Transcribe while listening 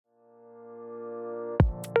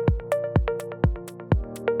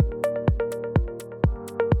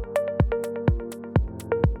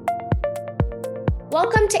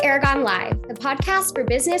Welcome to Aragon Live, the podcast for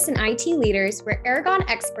business and IT leaders where Aragon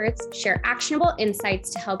experts share actionable insights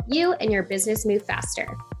to help you and your business move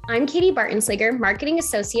faster. I'm Katie Bartensliger, Marketing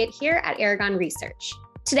Associate here at Aragon Research.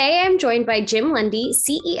 Today, I'm joined by Jim Lundy,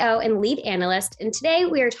 CEO and Lead Analyst, and today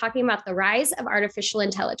we are talking about the rise of artificial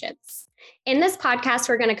intelligence. In this podcast,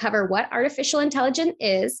 we're going to cover what artificial intelligence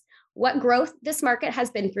is, what growth this market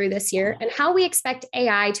has been through this year, and how we expect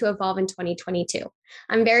AI to evolve in 2022.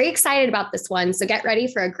 I'm very excited about this one, so get ready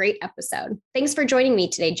for a great episode. Thanks for joining me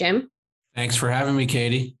today, Jim. Thanks for having me,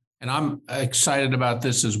 Katie. And I'm excited about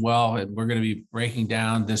this as well. And we're going to be breaking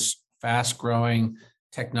down this fast-growing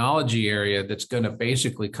technology area that's going to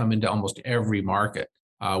basically come into almost every market.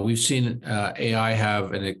 We've seen AI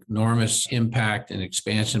have an enormous impact and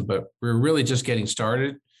expansion, but we're really just getting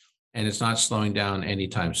started, and it's not slowing down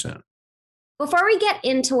anytime soon. Before we get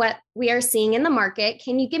into what we are seeing in the market,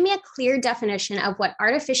 can you give me a clear definition of what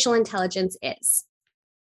artificial intelligence is?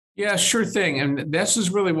 Yeah, sure thing. And this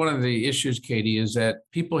is really one of the issues, Katie, is that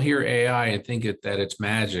people hear AI and think that it's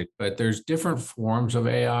magic, but there's different forms of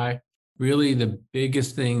AI. Really, the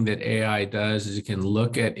biggest thing that AI does is it can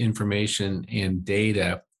look at information and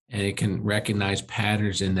data, and it can recognize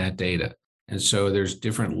patterns in that data. And so there's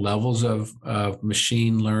different levels of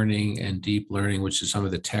machine learning and deep learning, which is some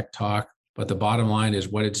of the tech talk. But the bottom line is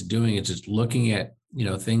what it's doing is it's looking at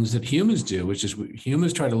things that humans do, which is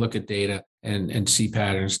humans try to look at data and see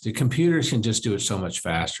patterns. The computers can just do it so much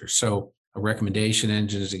faster. So a recommendation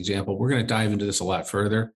engine is an example. We're going to dive into this a lot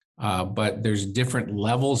further, but there's different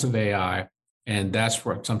levels of AI, and that's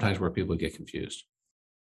sometimes where people get confused.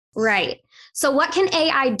 Right. So what can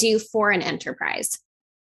AI do for an enterprise?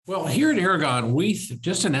 Well, here at Aragon, we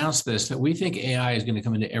just announced that we think AI is going to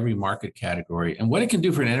come into every market category. And what it can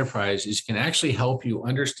do for an enterprise is it can actually help you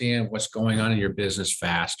understand what's going on in your business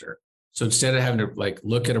faster. So instead of having to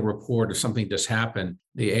look at a report or something just happened,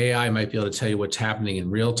 the AI might be able to tell you what's happening in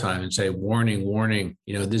real time and say, warning,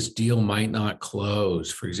 this deal might not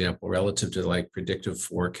close, for example, relative to predictive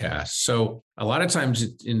forecasts. So a lot of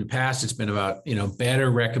times in the past, it's been about,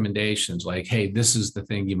 better recommendations like, hey, this is the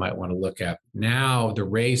thing you might want to look at. Now the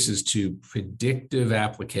race is to predictive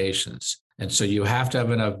applications. And so you have to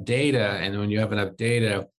have enough data. And when you have enough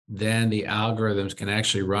data, then the algorithms can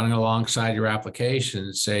actually run alongside your application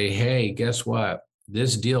and say, hey, guess what?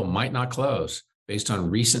 This deal might not close based on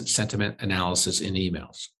recent sentiment analysis in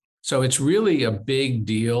emails. So it's really a big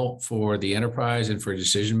deal for the enterprise and for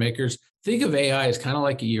decision makers. Think of AI as kind of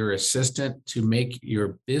like your assistant to make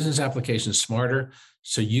your business applications smarter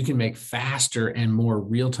so you can make faster and more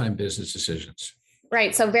real-time business decisions.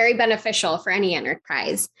 Right. So very beneficial for any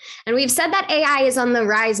enterprise. And we've said that AI is on the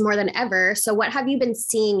rise more than ever. So what have you been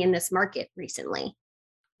seeing in this market recently?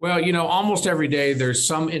 Well, almost every day there's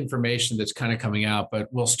some information that's kind of coming out, but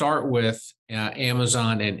we'll start with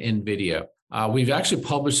Amazon and NVIDIA. We've actually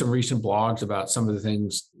published some recent blogs about some of the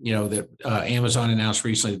things, that Amazon announced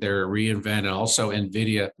recently, their reInvent, and also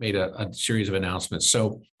NVIDIA made a series of announcements.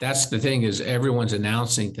 So that's the thing is everyone's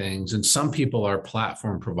announcing things, and some people are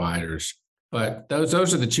platform providers. But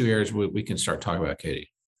those are the two areas we can start talking about,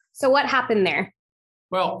 Katie. So what happened there?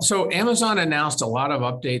 Well, so Amazon announced a lot of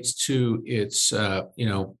updates to its,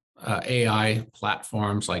 AI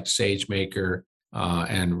platforms like SageMaker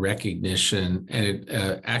and Rekognition, and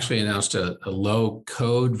it actually announced a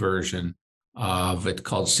low-code version of it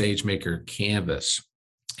called SageMaker Canvas,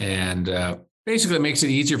 and basically it makes it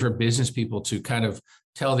easier for business people to kind of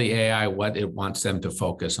tell the AI what it wants them to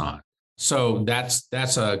focus on. So that's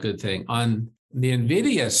a good thing. On the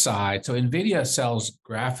NVIDIA side, so NVIDIA sells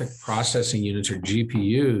graphic processing units or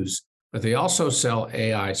GPUs, but they also sell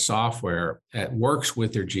AI software that works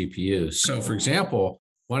with their GPUs. So for example,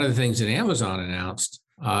 one of the things that Amazon announced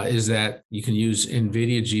is that you can use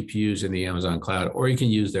NVIDIA GPUs in the Amazon cloud, or you can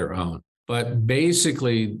use their own. But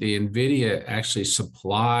basically, the NVIDIA actually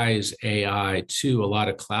supplies AI to a lot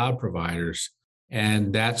of cloud providers.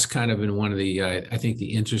 And that's kind of been one of the, I think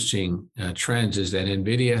the interesting trends is that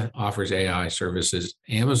NVIDIA offers AI services,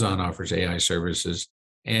 Amazon offers AI services,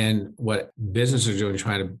 and what businesses are doing,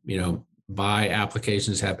 trying to, buy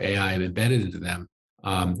applications, have AI embedded into them.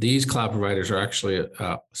 These cloud providers are actually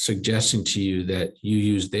suggesting to you that you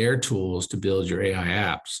use their tools to build your AI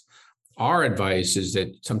apps. Our advice is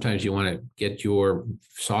that sometimes you want to get your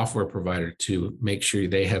software provider to make sure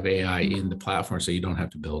they have AI in the platform so you don't have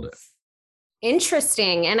to build it.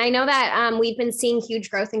 Interesting. And I know that we've been seeing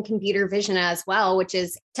huge growth in computer vision as well, which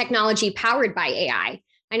is technology powered by AI.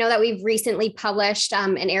 I know that we've recently published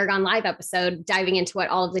an Aragon Live episode diving into what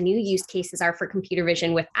all of the new use cases are for computer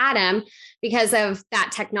vision with Adam because of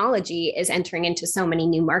that technology is entering into so many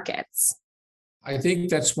new markets. I think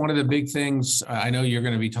that's one of the big things. I know you're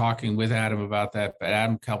going to be talking with Adam about that, but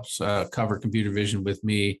Adam helps cover computer vision with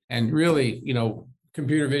me. And really,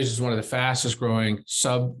 computer vision is one of the fastest growing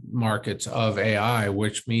sub markets of AI,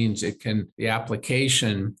 which means the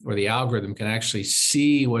application or the algorithm can actually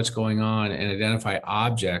see what's going on and identify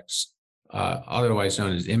objects, otherwise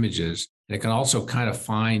known as images. And it can also kind of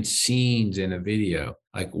find scenes in a video,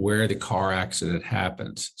 like where the car accident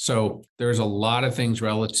happens. So there's a lot of things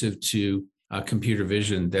relative to computer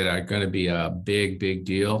vision that are going to be a big, big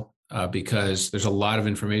deal because there's a lot of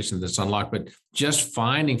information that's unlocked. But just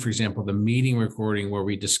finding, for example, the meeting recording where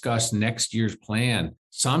we discuss next year's plan,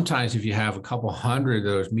 sometimes if you have a couple hundred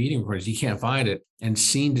of those meeting recordings, you can't find it. And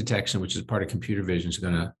scene detection, which is part of computer vision, is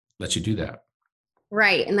going to let you do that.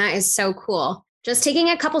 Right. And that is so cool. Just taking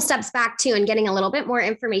a couple steps back too and getting a little bit more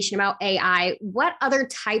information about AI, what other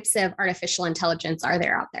types of artificial intelligence are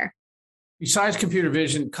there out there? Besides computer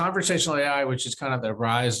vision, conversational AI, which is kind of the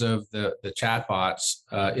rise of the chatbots,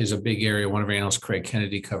 is a big area. One of our analysts, Craig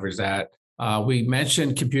Kennedy, covers that. We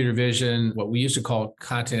mentioned computer vision, what we used to call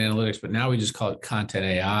content analytics, but now we just call it content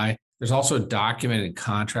AI. There's also document and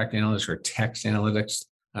contract analytics or text analytics.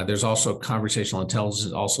 There's also conversational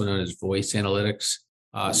intelligence, also known as voice analytics.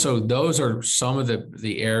 So those are some of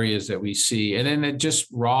the areas that we see. And then just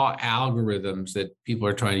raw algorithms that people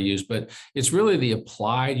are trying to use, but it's really the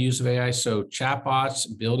applied use of AI. So chatbots,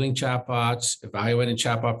 building chatbots, evaluating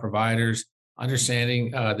chatbot providers,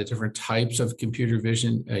 understanding the different types of computer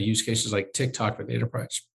vision use cases like TikTok for the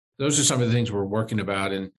enterprise. Those are some of the things we're working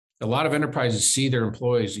about. And a lot of enterprises see their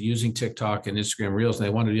employees using TikTok and Instagram Reels, and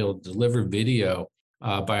they want to be able to deliver video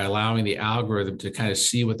by allowing the algorithm to kind of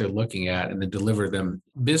see what they're looking at and then deliver them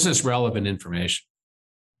business relevant information.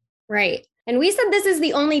 Right. And we said this is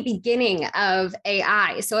the only beginning of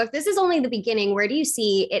AI. So if this is only the beginning, where do you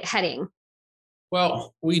see it heading?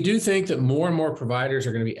 Well, we do think that more and more providers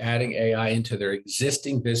are going to be adding AI into their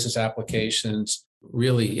existing business applications,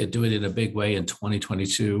 really do it in a big way in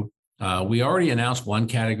 2022. We already announced one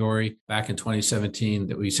category back in 2017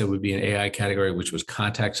 that we said would be an AI category, which was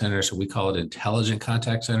contact centers. So we call it intelligent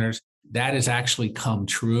contact centers. That has actually come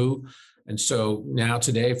true. And so now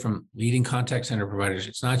today from leading contact center providers,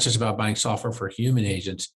 it's not just about buying software for human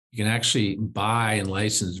agents. You can actually buy and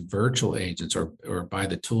license virtual agents or buy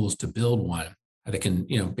the tools to build one that can,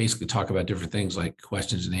 basically talk about different things like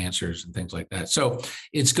questions and answers and things like that. So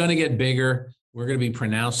it's going to get bigger. We're going to be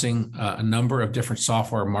pronouncing a number of different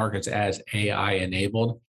software markets as AI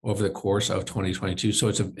enabled over the course of 2022. So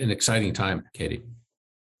it's an exciting time, Katie.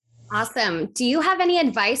 Awesome. Do you have any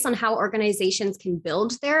advice on how organizations can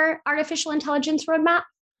build their artificial intelligence roadmap?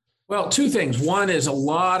 Well, two things. One is a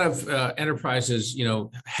lot of enterprises,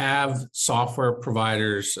 have software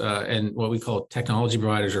providers and what we call technology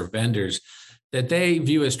providers or vendors that they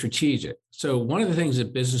view as strategic. So one of the things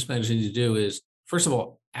that business managers need to do is, first of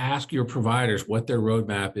all, ask your providers what their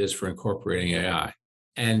roadmap is for incorporating AI.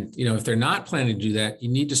 And, if they're not planning to do that, you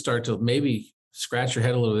need to start to maybe scratch your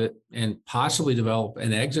head a little bit and possibly develop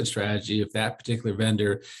an exit strategy if that particular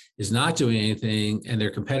vendor is not doing anything and their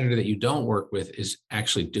competitor that you don't work with is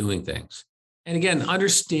actually doing things. And again,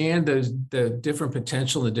 understand the different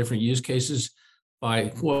potential, the different use cases by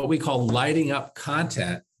what we call lighting up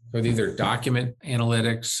content with either document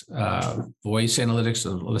analytics, voice analytics,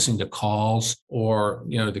 and listening to calls, or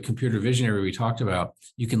the computer vision area we talked about.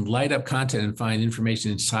 You can light up content and find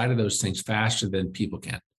information inside of those things faster than people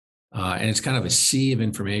can. And it's kind of a sea of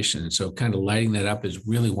information. So kind of lighting that up is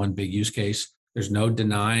really one big use case. There's no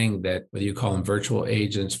denying that whether you call them virtual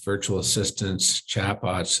agents, virtual assistants,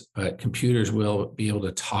 chatbots, but computers will be able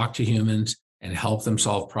to talk to humans and help them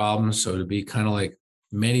solve problems. So to be kind of like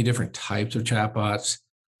many different types of chatbots.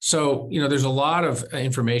 So, there's a lot of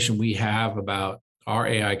information we have about our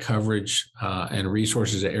AI coverage and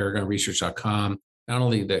resources at aragonresearch.com. Not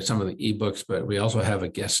only some of the ebooks, but we also have a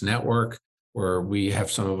guest network where we have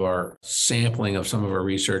some of our sampling of some of our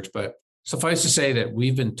research. But suffice to say that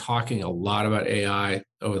we've been talking a lot about AI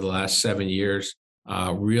over the last 7 years,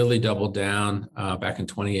 really doubled down back in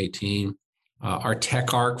 2018. Our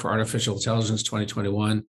tech arc for artificial intelligence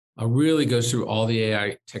 2021 really goes through all the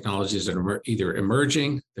AI technologies that are either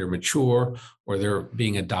emerging, they're mature, or they're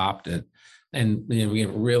being adopted. And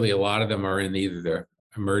really a lot of them are in either the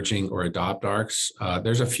emerging or adopt arcs.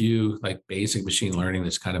 There's a few like basic machine learning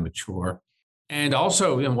that's kind of mature. And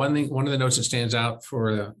also, one of the notes that stands out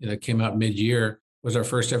that came out mid-year was our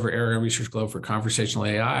first ever Aragon Research Globe for conversational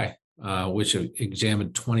AI, which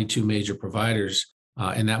examined 22 major providers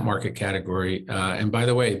in that market category. And by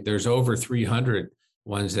the way, there's over 300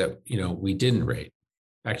 ones that we didn't rate.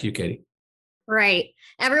 Back to you, Katie. Right.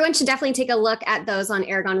 Everyone should definitely take a look at those on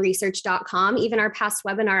aragonresearch.com. Even our past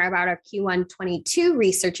webinar about our Q1 22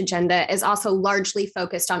 research agenda is also largely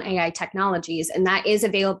focused on AI technologies, and that is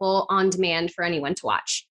available on demand for anyone to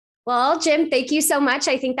watch. Well, Jim, thank you so much.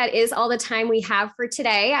 I think that is all the time we have for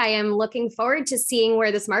today. I am looking forward to seeing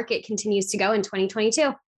where this market continues to go in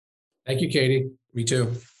 2022. Thank you, Katie. Me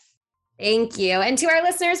too. Thank you. And to our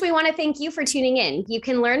listeners, we want to thank you for tuning in. You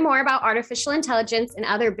can learn more about artificial intelligence and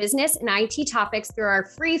other business and IT topics through our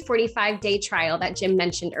free 45-day trial that Jim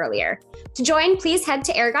mentioned earlier. To join, please head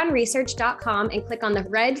to aragonresearch.com and click on the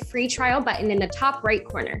red free trial button in the top right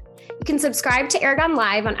corner. You can subscribe to Aragon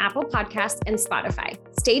Live on Apple Podcasts and Spotify.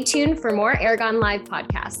 Stay tuned for more Aragon Live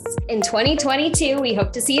podcasts. In 2022, we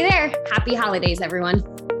hope to see you there. Happy holidays, everyone.